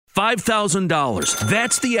$5,000.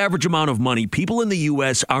 That's the average amount of money people in the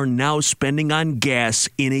U.S. are now spending on gas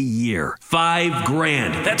in a year.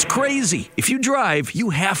 $5,000. That's crazy. If you drive, you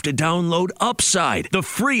have to download Upside, the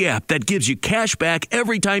free app that gives you cash back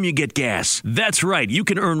every time you get gas. That's right. You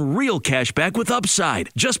can earn real cash back with Upside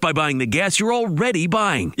just by buying the gas you're already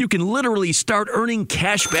buying. You can literally start earning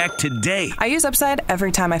cash back today. I use Upside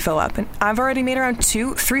every time I fill up, and I've already made around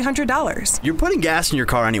 $300. You're putting gas in your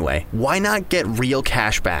car anyway. Why not get real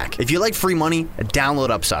cash back? If you like free money, download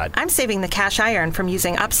Upside. I'm saving the cash I earn from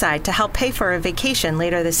using Upside to help pay for a vacation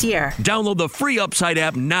later this year. Download the free Upside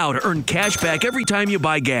app now to earn cash back every time you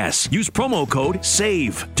buy gas. Use promo code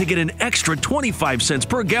SAVE to get an extra 25 cents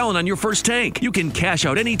per gallon on your first tank. You can cash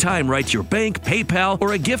out anytime right to your bank, PayPal,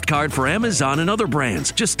 or a gift card for Amazon and other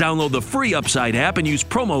brands. Just download the free Upside app and use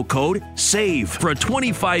promo code SAVE for a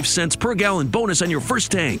 25 cents per gallon bonus on your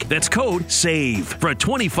first tank. That's code SAVE for a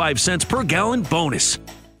 25 cents per gallon bonus.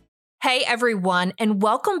 Hey everyone, and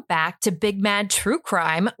welcome back to Big Mad True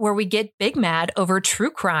Crime, where we get big mad over true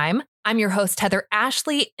crime. I'm your host, Heather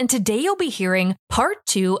Ashley, and today you'll be hearing part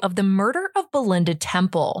 2 of the murder of Belinda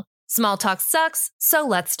Temple. Small talk sucks, so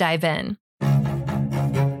let's dive in.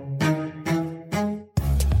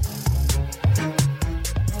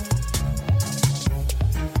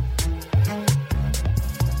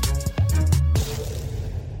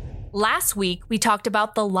 Last week, we talked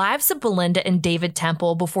about the lives of Belinda and David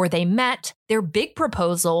Temple before they met, their big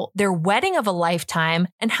proposal, their wedding of a lifetime,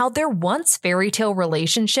 and how their once fairy tale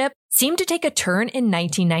relationship seemed to take a turn in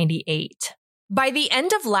 1998. By the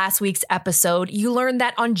end of last week's episode, you learned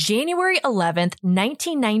that on January 11th,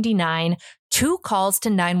 1999, 2 calls to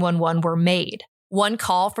 911 were made. One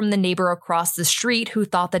call from the neighbor across the street who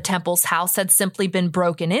thought the Temple's house had simply been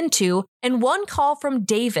broken into, and one call from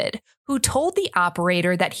David, who told the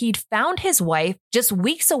operator that he'd found his wife just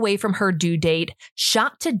weeks away from her due date,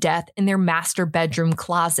 shot to death in their master bedroom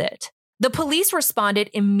closet. The police responded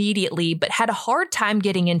immediately, but had a hard time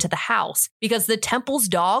getting into the house because the Temple's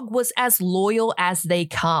dog was as loyal as they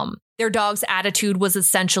come. Their dog's attitude was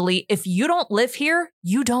essentially, if you don't live here,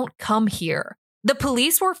 you don't come here. The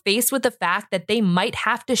police were faced with the fact that they might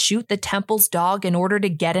have to shoot the Temple's dog in order to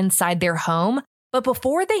get inside their home, but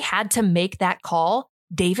before they had to make that call,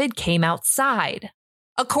 David came outside.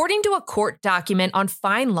 According to a court document on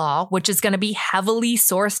Fine Law, which is going to be heavily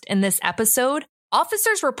sourced in this episode,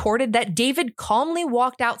 officers reported that David calmly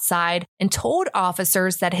walked outside and told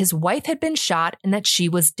officers that his wife had been shot and that she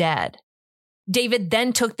was dead. David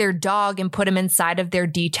then took their dog and put him inside of their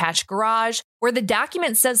detached garage, where the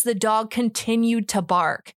document says the dog continued to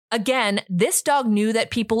bark. Again, this dog knew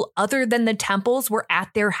that people other than the Temples were at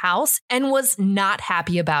their house and was not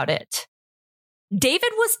happy about it.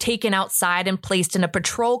 David was taken outside and placed in a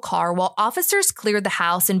patrol car while officers cleared the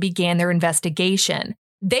house and began their investigation.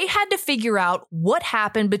 They had to figure out what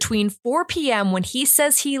happened between 4 p.m. when he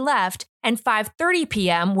says he left and 5:30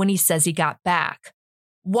 p.m. when he says he got back.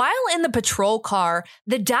 While in the patrol car,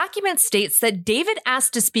 the document states that David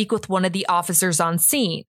asked to speak with one of the officers on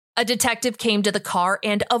scene. A detective came to the car,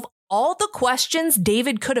 and of all the questions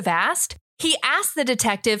David could have asked, he asked the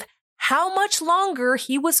detective how much longer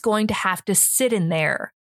he was going to have to sit in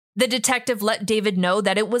there. The detective let David know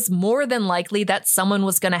that it was more than likely that someone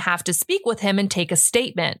was going to have to speak with him and take a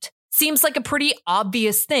statement. Seems like a pretty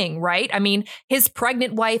obvious thing, right? I mean, his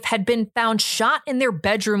pregnant wife had been found shot in their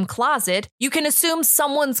bedroom closet. You can assume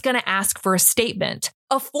someone's going to ask for a statement.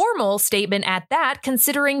 A formal statement at that,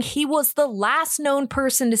 considering he was the last known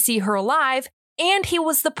person to see her alive, and he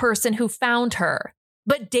was the person who found her.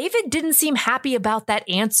 But David didn't seem happy about that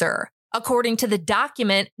answer. According to the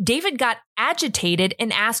document, David got agitated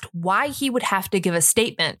and asked why he would have to give a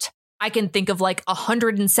statement. I can think of like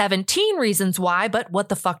 117 reasons why, but what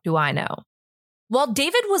the fuck do I know? While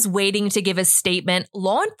David was waiting to give his statement,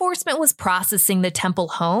 law enforcement was processing the Temple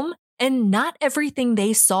home, and not everything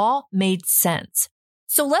they saw made sense.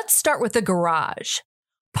 So let's start with the garage.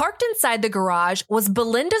 Parked inside the garage was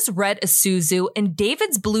Belinda's red Isuzu and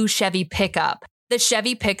David's blue Chevy pickup. The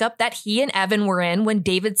Chevy pickup that he and Evan were in when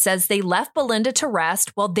David says they left Belinda to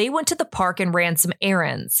rest while they went to the park and ran some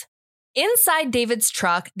errands. Inside David's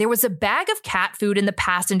truck, there was a bag of cat food in the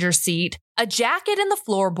passenger seat, a jacket in the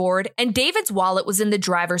floorboard, and David's wallet was in the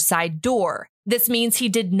driver's side door. This means he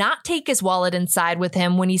did not take his wallet inside with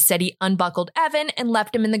him when he said he unbuckled Evan and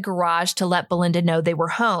left him in the garage to let Belinda know they were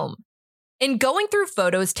home. In going through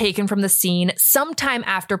photos taken from the scene sometime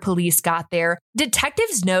after police got there,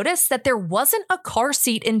 detectives noticed that there wasn't a car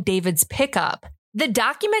seat in David's pickup. The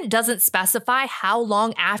document doesn't specify how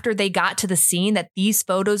long after they got to the scene that these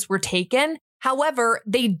photos were taken. However,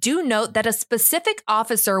 they do note that a specific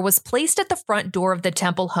officer was placed at the front door of the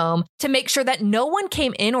Temple home to make sure that no one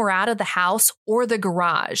came in or out of the house or the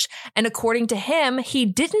garage. And according to him, he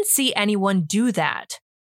didn't see anyone do that.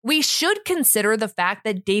 We should consider the fact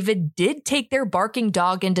that David did take their barking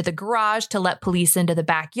dog into the garage to let police into the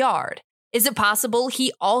backyard. Is it possible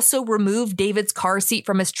he also removed David's car seat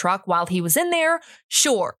from his truck while he was in there?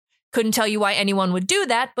 Sure. Couldn't tell you why anyone would do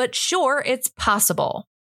that, but sure, it's possible.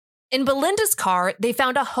 In Belinda's car, they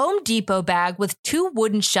found a Home Depot bag with 2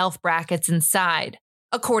 wooden shelf brackets inside.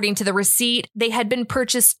 According to the receipt, they had been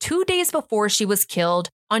purchased 2 days before she was killed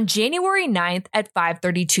on January 9th at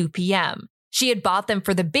 5:32 p.m. She had bought them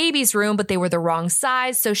for the baby's room, but they were the wrong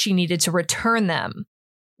size, so she needed to return them.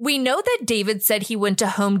 We know that David said he went to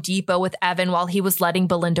Home Depot with Evan while he was letting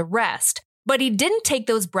Belinda rest, but he didn't take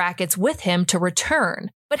those brackets with him to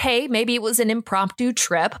return. But hey, maybe it was an impromptu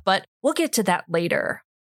trip, but we'll get to that later.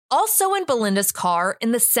 Also in Belinda's car,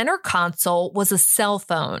 in the center console, was a cell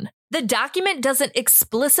phone. The document doesn't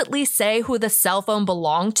explicitly say who the cell phone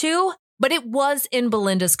belonged to, but it was in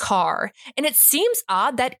Belinda's car. And it seems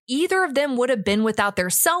odd that either of them would have been without their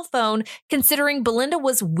cell phone, considering Belinda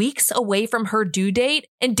was weeks away from her due date,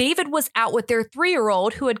 and David was out with their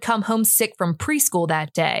 3-year-old who had come home sick from preschool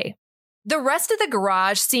that day. The rest of the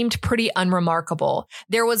garage seemed pretty unremarkable.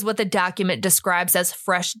 There was what the document describes as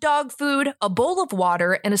fresh dog food, a bowl of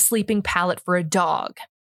water, and a sleeping pallet for a dog.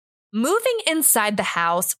 Moving inside the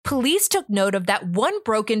house, police took note of that one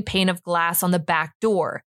broken pane of glass on the back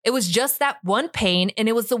door. It was just that one pane, and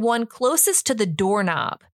it was the one closest to the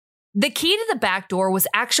doorknob. The key to the back door was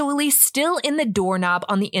actually still in the doorknob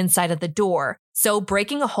on the inside of the door, so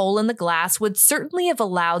breaking a hole in the glass would certainly have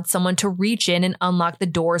allowed someone to reach in and unlock the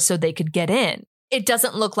door so they could get in. It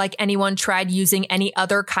doesn't look like anyone tried using any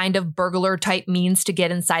other kind of burglar-type means to get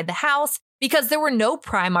inside the house because there were no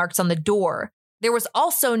pry marks on the door. There was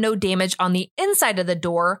also no damage on the inside of the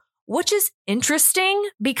door, which is interesting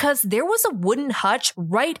because there was a wooden hutch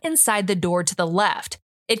right inside the door to the left.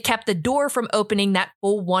 It kept the door from opening that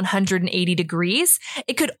full 180 degrees.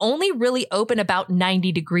 It could only really open about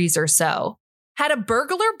 90 degrees or so. Had a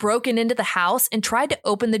burglar broken into the house and tried to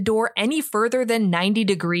open the door any further than 90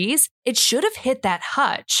 degrees, it should have hit that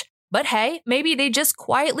hutch. But hey, maybe they just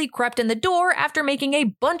quietly crept in the door after making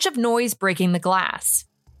a bunch of noise breaking the glass.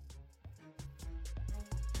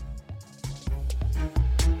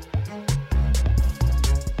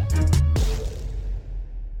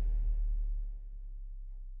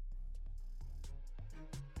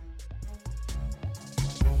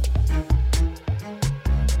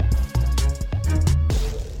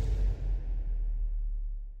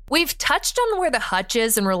 We've touched on where the hutch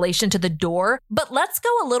is in relation to the door, but let's go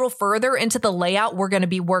a little further into the layout we're going to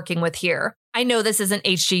be working with here. I know this isn't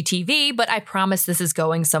HGTV, but I promise this is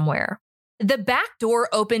going somewhere. The back door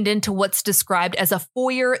opened into what's described as a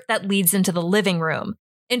foyer that leads into the living room.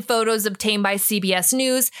 In photos obtained by CBS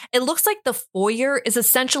News, it looks like the foyer is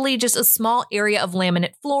essentially just a small area of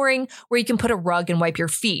laminate flooring where you can put a rug and wipe your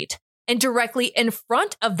feet. And directly in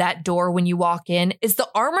front of that door when you walk in is the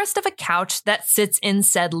armrest of a couch that sits in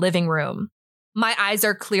said living room. My eyes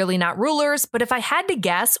are clearly not rulers, but if I had to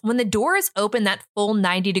guess, when the door is open that full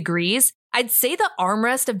 90 degrees, I'd say the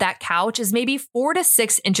armrest of that couch is maybe 4 to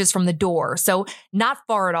 6 inches from the door, so not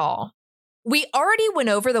far at all. We already went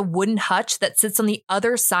over the wooden hutch that sits on the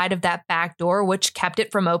other side of that back door, which kept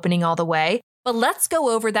it from opening all the way, but let's go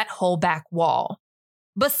over that whole back wall.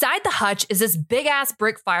 Beside the hutch is this big-ass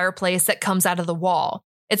brick fireplace that comes out of the wall.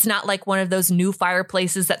 It's not like one of those new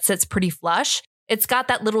fireplaces that sits pretty flush. It's got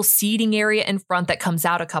that little seating area in front that comes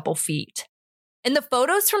out a couple feet. In the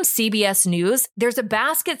photos from CBS News, there's a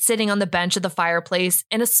basket sitting on the bench of the fireplace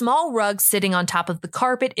and a small rug sitting on top of the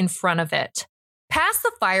carpet in front of it. Past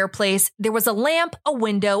the fireplace, there was a lamp, a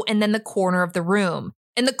window, and then the corner of the room.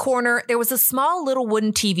 In the corner, there was a small little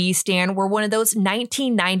wooden TV stand where one of those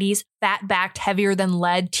 1990s fat-backed,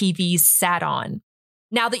 heavier-than-lead TVs sat on.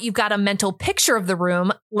 Now that you've got a mental picture of the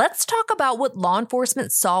room, let's talk about what law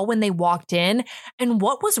enforcement saw when they walked in and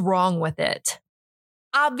what was wrong with it.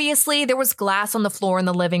 Obviously, there was glass on the floor in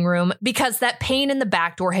the living room because that pane in the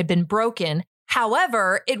back door had been broken.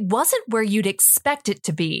 However, it wasn't where you'd expect it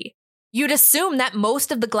to be. You'd assume that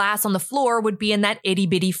most of the glass on the floor would be in that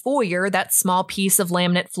itty-bitty foyer, that small piece of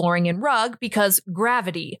laminate flooring and rug, because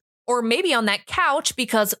gravity. Or maybe on that couch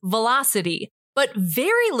because velocity. But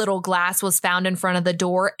very little glass was found in front of the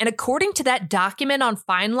door, and according to that document on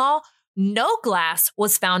FindLaw, no glass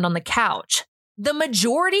was found on the couch. The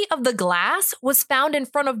majority of the glass was found in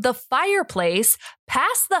front of the fireplace,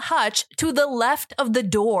 past the hutch to the left of the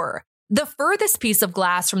door. The furthest piece of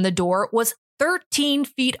glass from the door was 13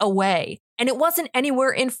 feet away, and it wasn't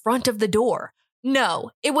anywhere in front of the door. No,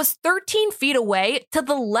 it was 13 feet away to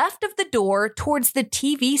the left of the door towards the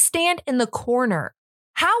TV stand in the corner.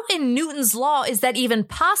 How in Newton's law is that even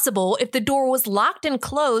possible if the door was locked and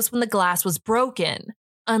closed when the glass was broken?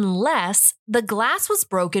 Unless the glass was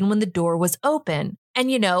broken when the door was open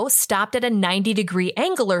and, stopped at a 90-degree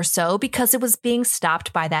angle or so because it was being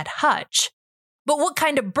stopped by that hutch. But what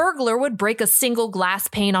kind of burglar would break a single glass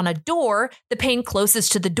pane on a door, the pane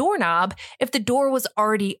closest to the doorknob, if the door was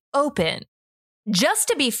already open? Just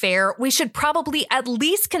to be fair, we should probably at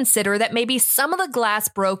least consider that maybe some of the glass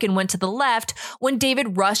broke and went to the left when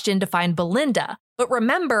David rushed in to find Belinda. But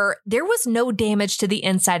remember, there was no damage to the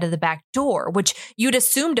inside of the back door, which you'd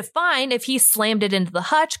assume to find if he slammed it into the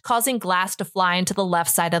hutch, causing glass to fly into the left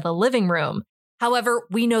side of the living room. However,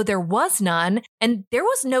 we know there was none, and there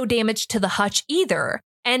was no damage to the hutch either.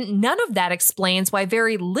 And none of that explains why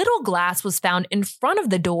very little glass was found in front of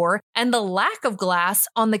the door and the lack of glass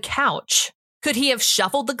on the couch. Could he have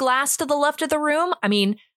shuffled the glass to the left of the room? I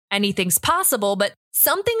mean, anything's possible, but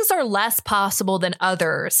some things are less possible than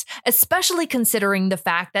others, especially considering the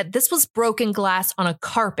fact that this was broken glass on a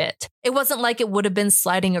carpet. It wasn't like it would have been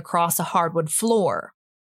sliding across a hardwood floor.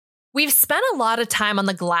 We've spent a lot of time on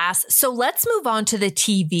the glass, so let's move on to the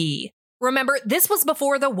TV. Remember, this was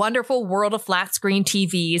before the wonderful world of flat screen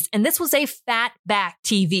TVs, and this was a fat back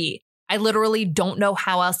TV. I literally don't know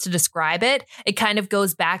how else to describe it. It kind of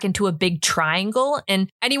goes back into a big triangle, and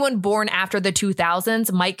anyone born after the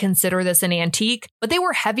 2000s might consider this an antique, but they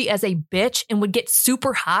were heavy as a bitch and would get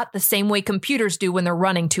super hot the same way computers do when they're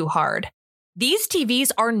running too hard. These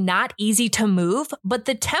TVs are not easy to move, but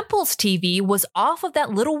the Temple's TV was off of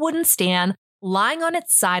that little wooden stand lying on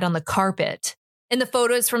its side on the carpet. In the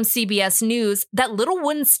photos from CBS News, that little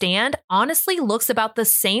wooden stand honestly looks about the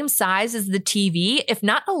same size as the TV, if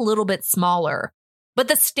not a little bit smaller. But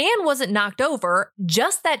the stand wasn't knocked over,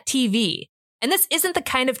 just that TV. And this isn't the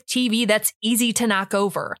kind of TV that's easy to knock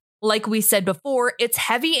over. Like we said before, it's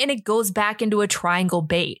heavy and it goes back into a triangle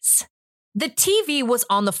base. The TV was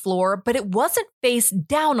on the floor, but it wasn't face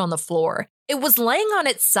down on the floor. It was laying on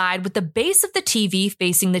its side with the base of the TV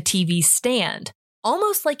facing the TV stand.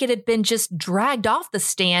 Almost like it had been just dragged off the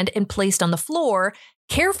stand and placed on the floor,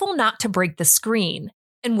 careful not to break the screen.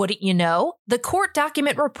 And wouldn't you know, the court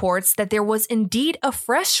document reports that there was indeed a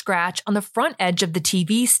fresh scratch on the front edge of the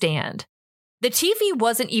TV stand. The TV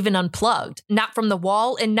wasn't even unplugged, not from the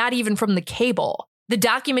wall and not even from the cable. The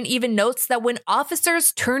document even notes that when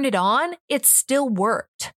officers turned it on, it still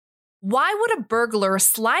worked. Why would a burglar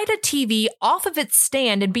slide a TV off of its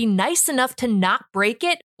stand and be nice enough to not break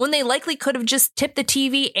it when they likely could have just tipped the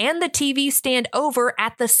TV and the TV stand over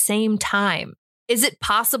at the same time? Is it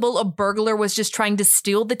possible a burglar was just trying to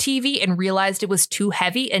steal the TV and realized it was too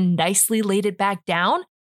heavy and nicely laid it back down?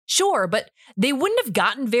 Sure, but they wouldn't have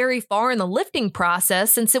gotten very far in the lifting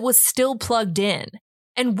process since it was still plugged in.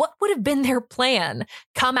 And what would have been their plan?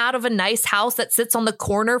 Come out of a nice house that sits on the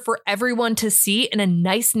corner for everyone to see in a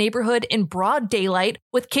nice neighborhood in broad daylight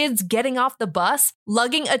with kids getting off the bus,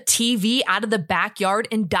 lugging a TV out of the backyard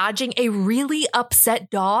and dodging a really upset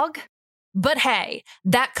dog? But hey,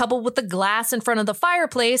 that coupled with the glass in front of the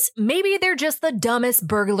fireplace, maybe they're just the dumbest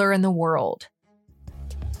burglar in the world.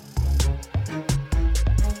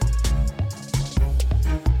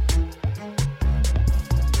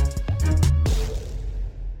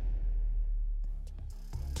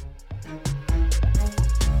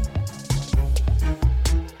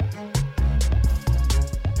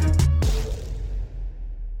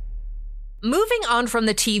 Moving on from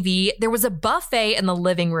the TV, there was a buffet in the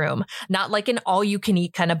living room, not like an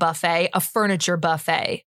all-you-can-eat kind of buffet, a furniture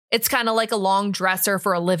buffet. It's kind of like a long dresser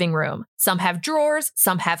for a living room. Some have drawers,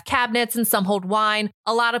 some have cabinets, and some hold wine.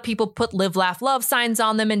 A lot of people put live, laugh, love signs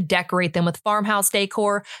on them and decorate them with farmhouse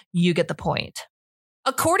decor. You get the point.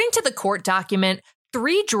 According to the court document,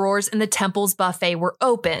 3 drawers in the Temple's buffet were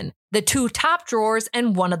open, the 2 top drawers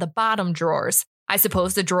and one of the bottom drawers. I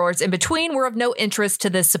suppose the drawers in between were of no interest to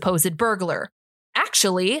this supposed burglar.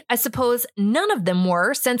 Actually, I suppose none of them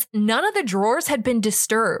were, since none of the drawers had been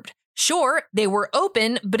disturbed. Sure, they were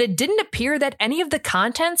open, but it didn't appear that any of the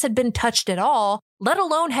contents had been touched at all, let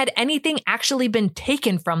alone had anything actually been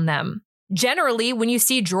taken from them. Generally, when you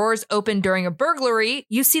see drawers open during a burglary,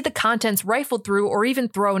 you see the contents rifled through or even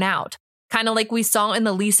thrown out. Kind of like we saw in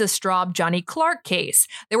the Lisa Straub Johnny Clark case.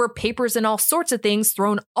 There were papers and all sorts of things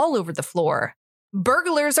thrown all over the floor.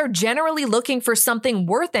 Burglars are generally looking for something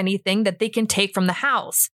worth anything that they can take from the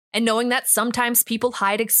house. And knowing that sometimes people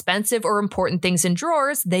hide expensive or important things in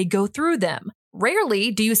drawers, they go through them.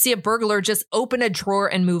 Rarely do you see a burglar just open a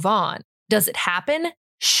drawer and move on. Does it happen?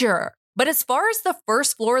 Sure. But as far as the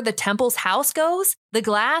first floor of the Temple's house goes, the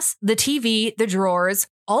glass, the TV, the drawers,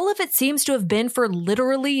 all of it seems to have been for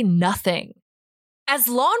literally nothing. As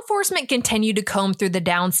law enforcement continued to comb through the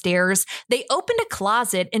downstairs, they opened a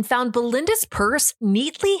closet and found Belinda's purse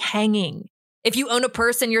neatly hanging. If you own a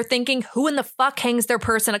purse and you're thinking, who in the fuck hangs their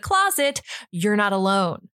purse in a closet? You're not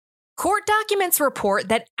alone. Court documents report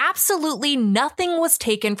that absolutely nothing was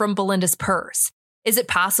taken from Belinda's purse. Is it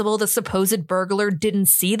possible the supposed burglar didn't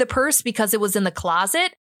see the purse because it was in the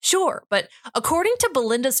closet? Sure, but according to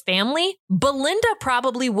Belinda's family, Belinda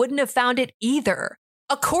probably wouldn't have found it either.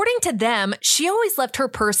 According to them, she always left her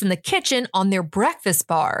purse in the kitchen on their breakfast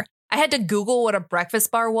bar. I had to Google what a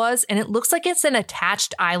breakfast bar was, and it looks like it's an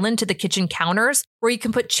attached island to the kitchen counters where you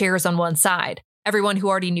can put chairs on one side. Everyone who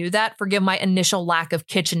already knew that, forgive my initial lack of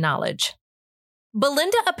kitchen knowledge.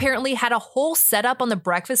 Belinda apparently had a whole setup on the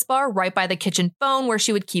breakfast bar right by the kitchen phone where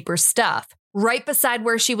she would keep her stuff. Right beside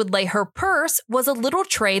where she would lay her purse was a little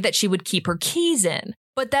tray that she would keep her keys in.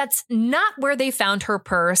 But that's not where they found her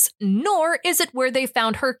purse, nor is it where they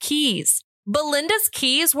found her keys. Belinda's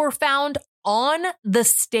keys were found on the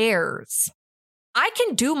stairs. I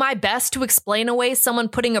can do my best to explain away someone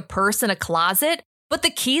putting a purse in a closet, but the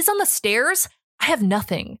keys on the stairs, I have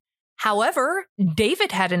nothing. However,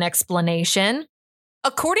 David had an explanation.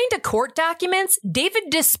 According to court documents, David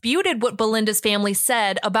disputed what Belinda's family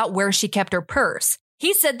said about where she kept her purse.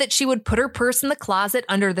 He said that she would put her purse in the closet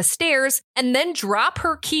under the stairs and then drop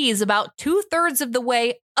her keys about 2/3 of the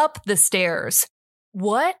way up the stairs.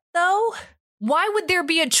 What, though? Why would there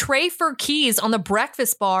be a tray for keys on the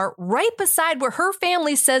breakfast bar right beside where her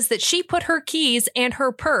family says that she put her keys and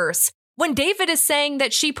her purse, when David is saying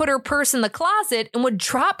that she put her purse in the closet and would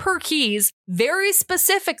drop her keys very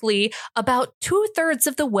specifically about 2/3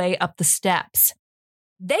 of the way up the steps?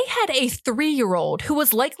 They had a 3-year-old who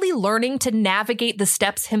was likely learning to navigate the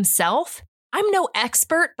steps himself. I'm no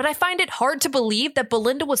expert, but I find it hard to believe that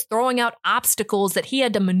Belinda was throwing out obstacles that he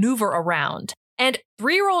had to maneuver around. And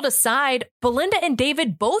 3-year-old aside, Belinda and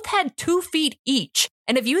David both had 2 feet each.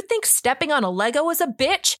 And if you think stepping on a Lego is a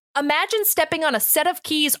bitch, imagine stepping on a set of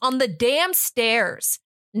keys on the damn stairs.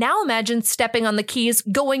 Now imagine stepping on the keys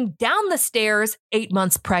going down the stairs 8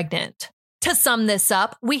 months pregnant. To sum this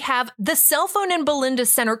up, we have the cell phone in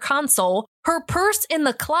Belinda's center console, her purse in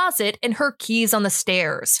the closet, and her keys on the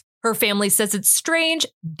stairs. Her family says it's strange.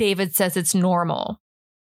 David says it's normal.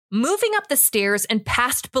 Moving up the stairs and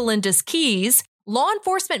past Belinda's keys, law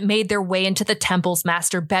enforcement made their way into the Temple's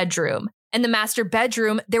master bedroom. In the master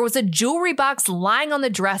bedroom, there was a jewelry box lying on the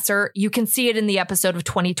dresser. You can see it in the episode of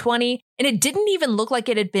 2020, and it didn't even look like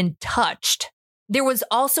it had been touched. There was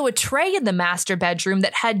also a tray in the master bedroom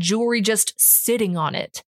that had jewelry just sitting on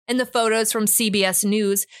it. In the photos from CBS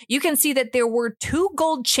News, you can see that there were 2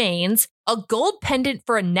 gold chains, a gold pendant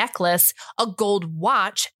for a necklace, a gold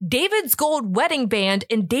watch, David's gold wedding band,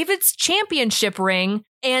 and David's championship ring,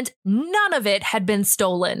 and none of it had been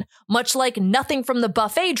stolen, much like nothing from the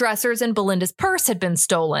buffet dressers in Belinda's purse had been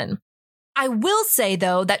stolen. I will say,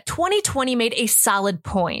 though, that 2020 made a solid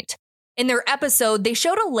point. In their episode, they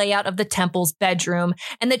showed a layout of the Temple's bedroom,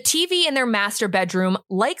 and the TV in their master bedroom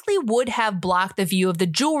likely would have blocked the view of the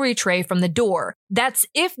jewelry tray from the door. That's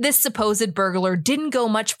if this supposed burglar didn't go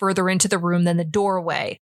much further into the room than the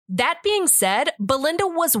doorway. That being said, Belinda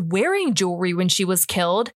was wearing jewelry when she was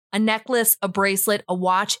killed, a necklace, a bracelet, a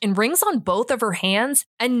watch, and rings on both of her hands,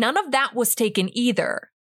 and none of that was taken either.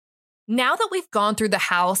 Now that we've gone through the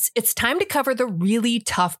house, it's time to cover the really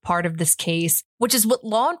tough part of this case, which is what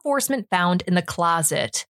law enforcement found in the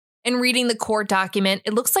closet. In reading the court document,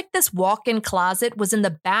 it looks like this walk-in closet was in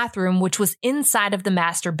the bathroom, which was inside of the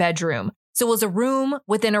master bedroom. So it was a room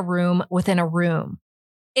within a room within a room.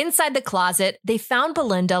 Inside the closet, they found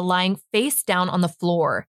Belinda lying face down on the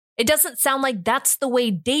floor. It doesn't sound like that's the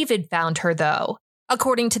way David found her, though.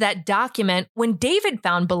 According to that document, when David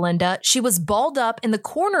found Belinda, she was balled up in the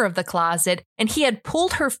corner of the closet and he had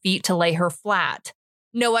pulled her feet to lay her flat.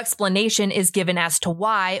 No explanation is given as to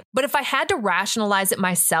why, but if I had to rationalize it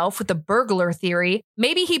myself with the burglar theory,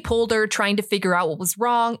 maybe he pulled her trying to figure out what was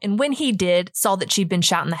wrong, and when he did, saw that she'd been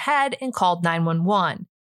shot in the head and called 911.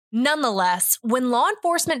 Nonetheless, when law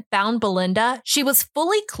enforcement found Belinda, she was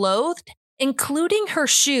fully clothed, including her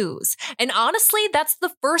shoes. And honestly, that's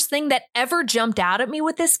the first thing that ever jumped out at me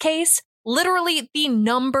with this case. Literally the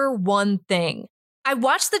number one thing. I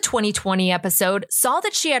watched the 2020 episode, saw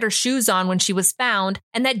that she had her shoes on when she was found,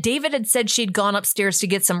 and that David had said she'd gone upstairs to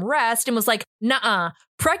get some rest and was like, "Nuh-uh,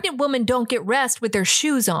 pregnant women don't get rest with their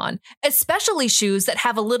shoes on, especially shoes that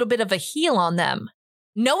have a little bit of a heel on them."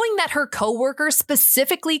 Knowing that her coworkers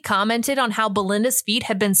specifically commented on how Belinda's feet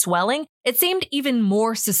had been swelling, it seemed even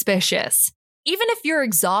more suspicious. Even if you're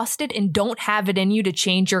exhausted and don't have it in you to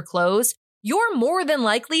change your clothes, you're more than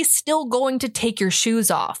likely still going to take your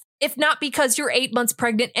shoes off. If not because you're 8 months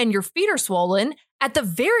pregnant and your feet are swollen, at the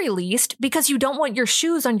very least because you don't want your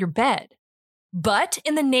shoes on your bed. But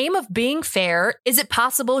in the name of being fair, is it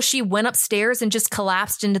possible she went upstairs and just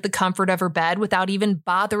collapsed into the comfort of her bed without even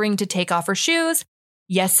bothering to take off her shoes?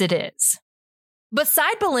 Yes, it is.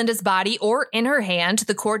 Beside Belinda's body or in her hand,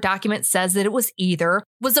 the court document says that it was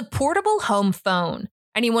a portable home phone.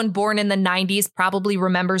 Anyone born in the 90s probably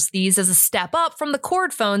remembers these as a step up from the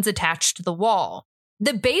cord phones attached to the wall.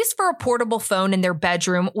 The base for a portable phone in their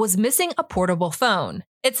bedroom was missing a portable phone.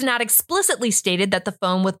 It's not explicitly stated that the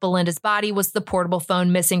phone with Belinda's body was the portable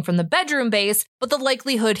phone missing from the bedroom base, but the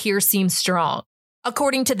likelihood here seems strong.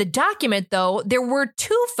 According to the document, though, there were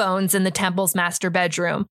 2 phones in the Temple's master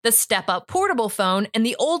bedroom, the step-up portable phone and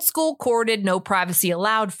the old-school corded no privacy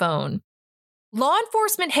allowed phone. Law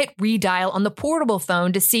enforcement hit redial on the portable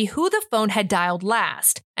phone to see who the phone had dialed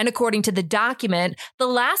last, and according to the document, the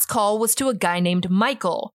last call was to a guy named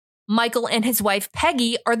Michael. Michael and his wife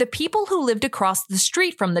Peggy are the people who lived across the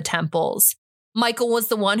street from the Temples. Michael was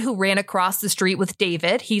the one who ran across the street with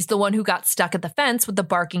David. He's the one who got stuck at the fence with the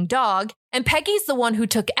barking dog. And Peggy's the one who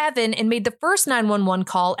took Evan and made the first 911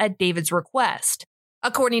 call at David's request.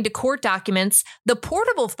 According to court documents, the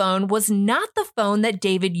portable phone was not the phone that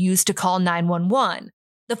David used to call 911.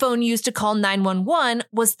 The phone used to call 911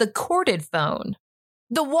 was the corded phone.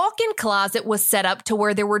 The walk-in closet was set up to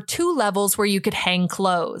where there were 2 levels where you could hang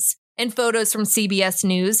clothes. In photos from CBS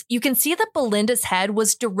News, you can see that Belinda's head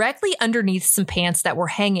was directly underneath some pants that were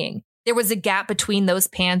hanging. There was a gap between those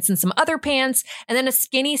pants and some other pants, and then a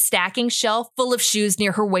skinny stacking shelf full of shoes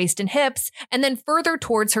near her waist and hips, and then further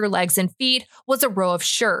towards her legs and feet was a row of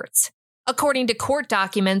shirts. According to court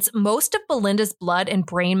documents, most of Belinda's blood and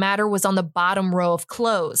brain matter was on the bottom row of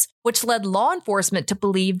clothes, which led law enforcement to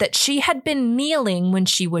believe that she had been kneeling when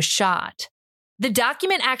she was shot. The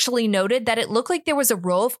document actually noted that it looked like there was a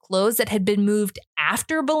row of clothes that had been moved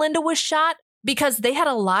after Belinda was shot because they had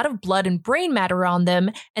a lot of blood and brain matter on them,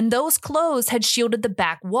 and those clothes had shielded the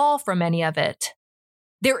back wall from any of it.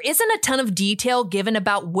 There isn't a ton of detail given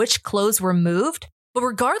about which clothes were moved, but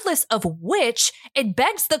regardless of which, it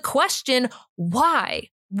begs the question, why?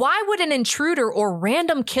 Why would an intruder or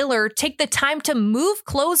random killer take the time to move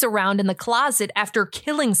clothes around in the closet after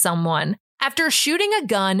killing someone? After shooting a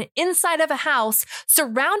gun inside of a house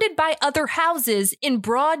surrounded by other houses in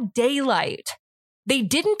broad daylight. They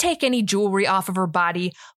didn't take any jewelry off of her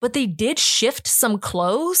body, but they did shift some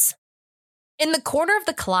clothes. In the corner of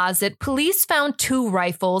the closet, police found 2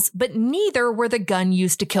 rifles, but neither were the gun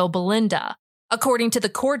used to kill Belinda. According to the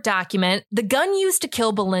court document, the gun used to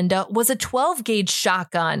kill Belinda was a 12-gauge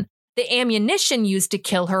shotgun. The ammunition used to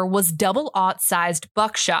kill her was double-aught-sized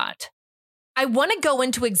buckshot. I want to go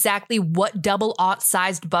into exactly what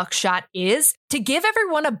double-aught-sized buckshot is to give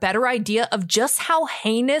everyone a better idea of just how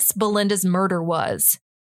heinous Belinda's murder was.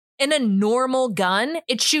 In a normal gun,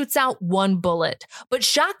 it shoots out 1 bullet, but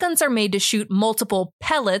shotguns are made to shoot multiple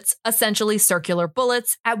pellets, essentially circular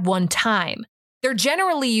bullets, at one time. They're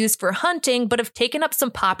generally used for hunting, but have taken up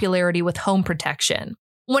some popularity with home protection.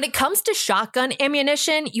 When it comes to shotgun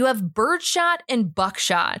ammunition, you have birdshot and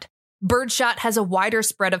buckshot. Birdshot has a wider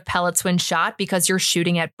spread of pellets when shot because you're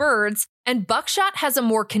shooting at birds, and buckshot has a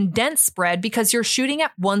more condensed spread because you're shooting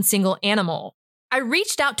at one single animal. I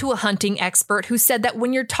reached out to a hunting expert who said that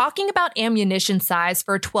when you're talking about ammunition size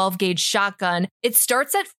for a 12-gauge shotgun, it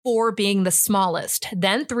starts at 4 being the smallest,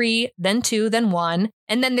 then 3, then 2, then 1,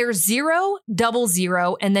 and then there's 0,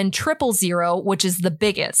 00, and then 000, which is the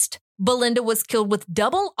biggest. Belinda was killed with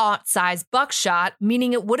double-aught-size buckshot,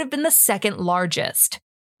 meaning it would have been the second largest.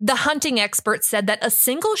 The hunting expert said that a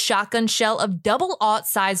single shotgun shell of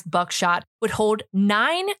double-aught-sized buckshot would hold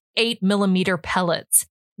 9 8mm pellets.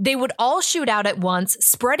 They would all shoot out at once,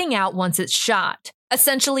 spreading out once it's shot.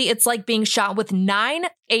 Essentially, it's like being shot with 9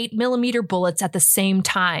 8mm bullets at the same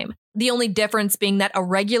time. The only difference being that a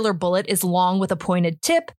regular bullet is long with a pointed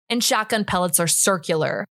tip, and shotgun pellets are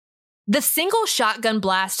circular. The single shotgun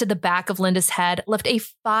blast to the back of Linda's head left a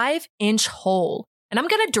 5-inch hole. And I'm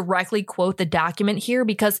going to directly quote the document here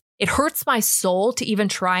because it hurts my soul to even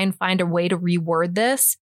try and find a way to reword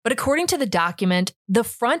this. But according to the document, the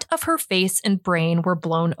front of her face and brain were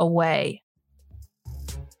blown away.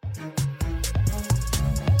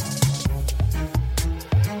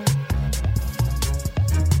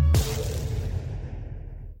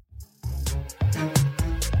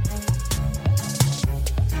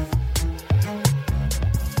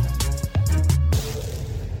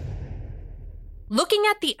 Looking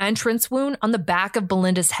at the entrance wound on the back of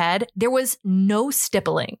Belinda's head, there was no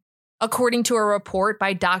stippling. According to a report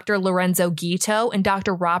by Dr. Lorenzo Guito and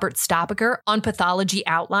Dr. Robert Stoppaker on Pathology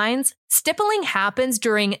Outlines, stippling happens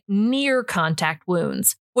during near contact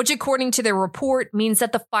wounds, which according to their report means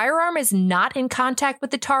that the firearm is not in contact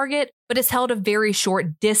with the target, but is held a very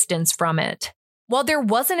short distance from it. While there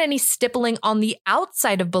wasn't any stippling on the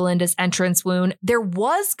outside of Belinda's entrance wound, there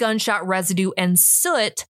was gunshot residue and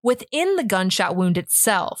soot within the gunshot wound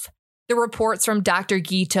itself. The reports from Dr.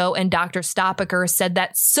 Guito and Dr. Stoppaker said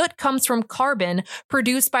that soot comes from carbon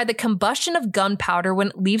produced by the combustion of gunpowder when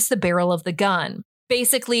it leaves the barrel of the gun.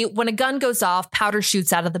 Basically, when a gun goes off, powder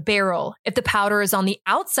shoots out of the barrel. If the powder is on the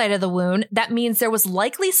outside of the wound, that means there was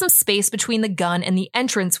likely some space between the gun and the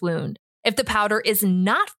entrance wound. If the powder is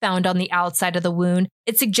not found on the outside of the wound,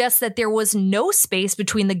 it suggests that there was no space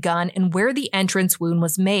between the gun and where the entrance wound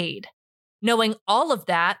was made. Knowing all of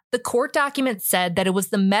that, the court document said that it was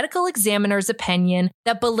the medical examiner's opinion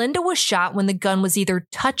that Belinda was shot when the gun was either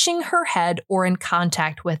touching her head or in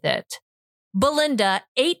contact with it. Belinda,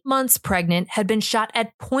 8 months pregnant, had been shot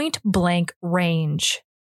at point-blank range.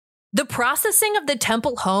 The processing of the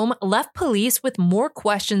Temple home left police with more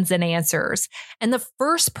questions than answers, and the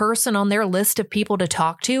first person on their list of people to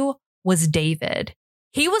talk to was David.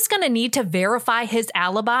 He was going to need to verify his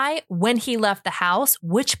alibi, when he left the house,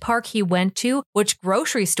 which park he went to, which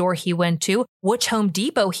grocery store he went to, which Home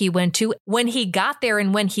Depot he went to, when he got there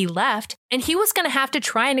and when he left, and he was going to have to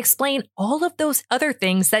try and explain all of those other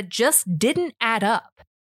things that just didn't add up.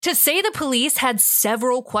 To say the police had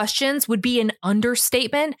several questions would be an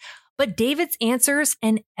understatement, but David's answers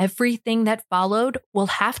and everything that followed will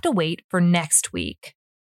have to wait for next week.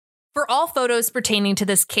 For all photos pertaining to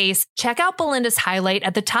this case, check out Belinda's highlight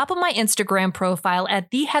at the top of my Instagram profile at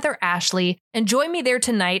 @TheHeatherAshley and join me there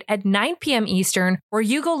tonight at 9 p.m. Eastern, where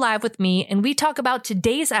you go live with me and we talk about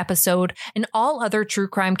today's episode and all other true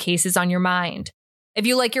crime cases on your mind. If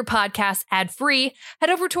you like your podcast ad-free, head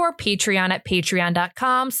over to our Patreon at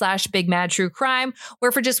patreon.com/BigMadTrueCrime,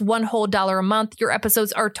 where for just $1 whole a month, your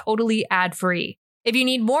episodes are totally ad-free. If you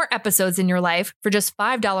need more episodes in your life, for just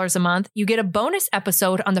 $5 a month, you get a bonus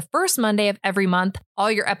episode on the first Monday of every month.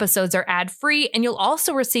 All your episodes are ad-free, and you'll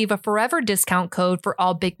also receive a forever discount code for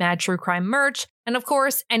all Big Mad True Crime merch. And of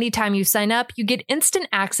course, anytime you sign up, you get instant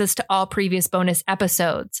access to all previous bonus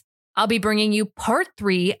episodes. I'll be bringing you part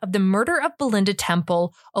 3 of the murder of Belinda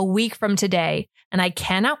Temple a week from today, and I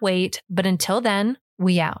cannot wait. But until then,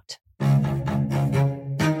 we out.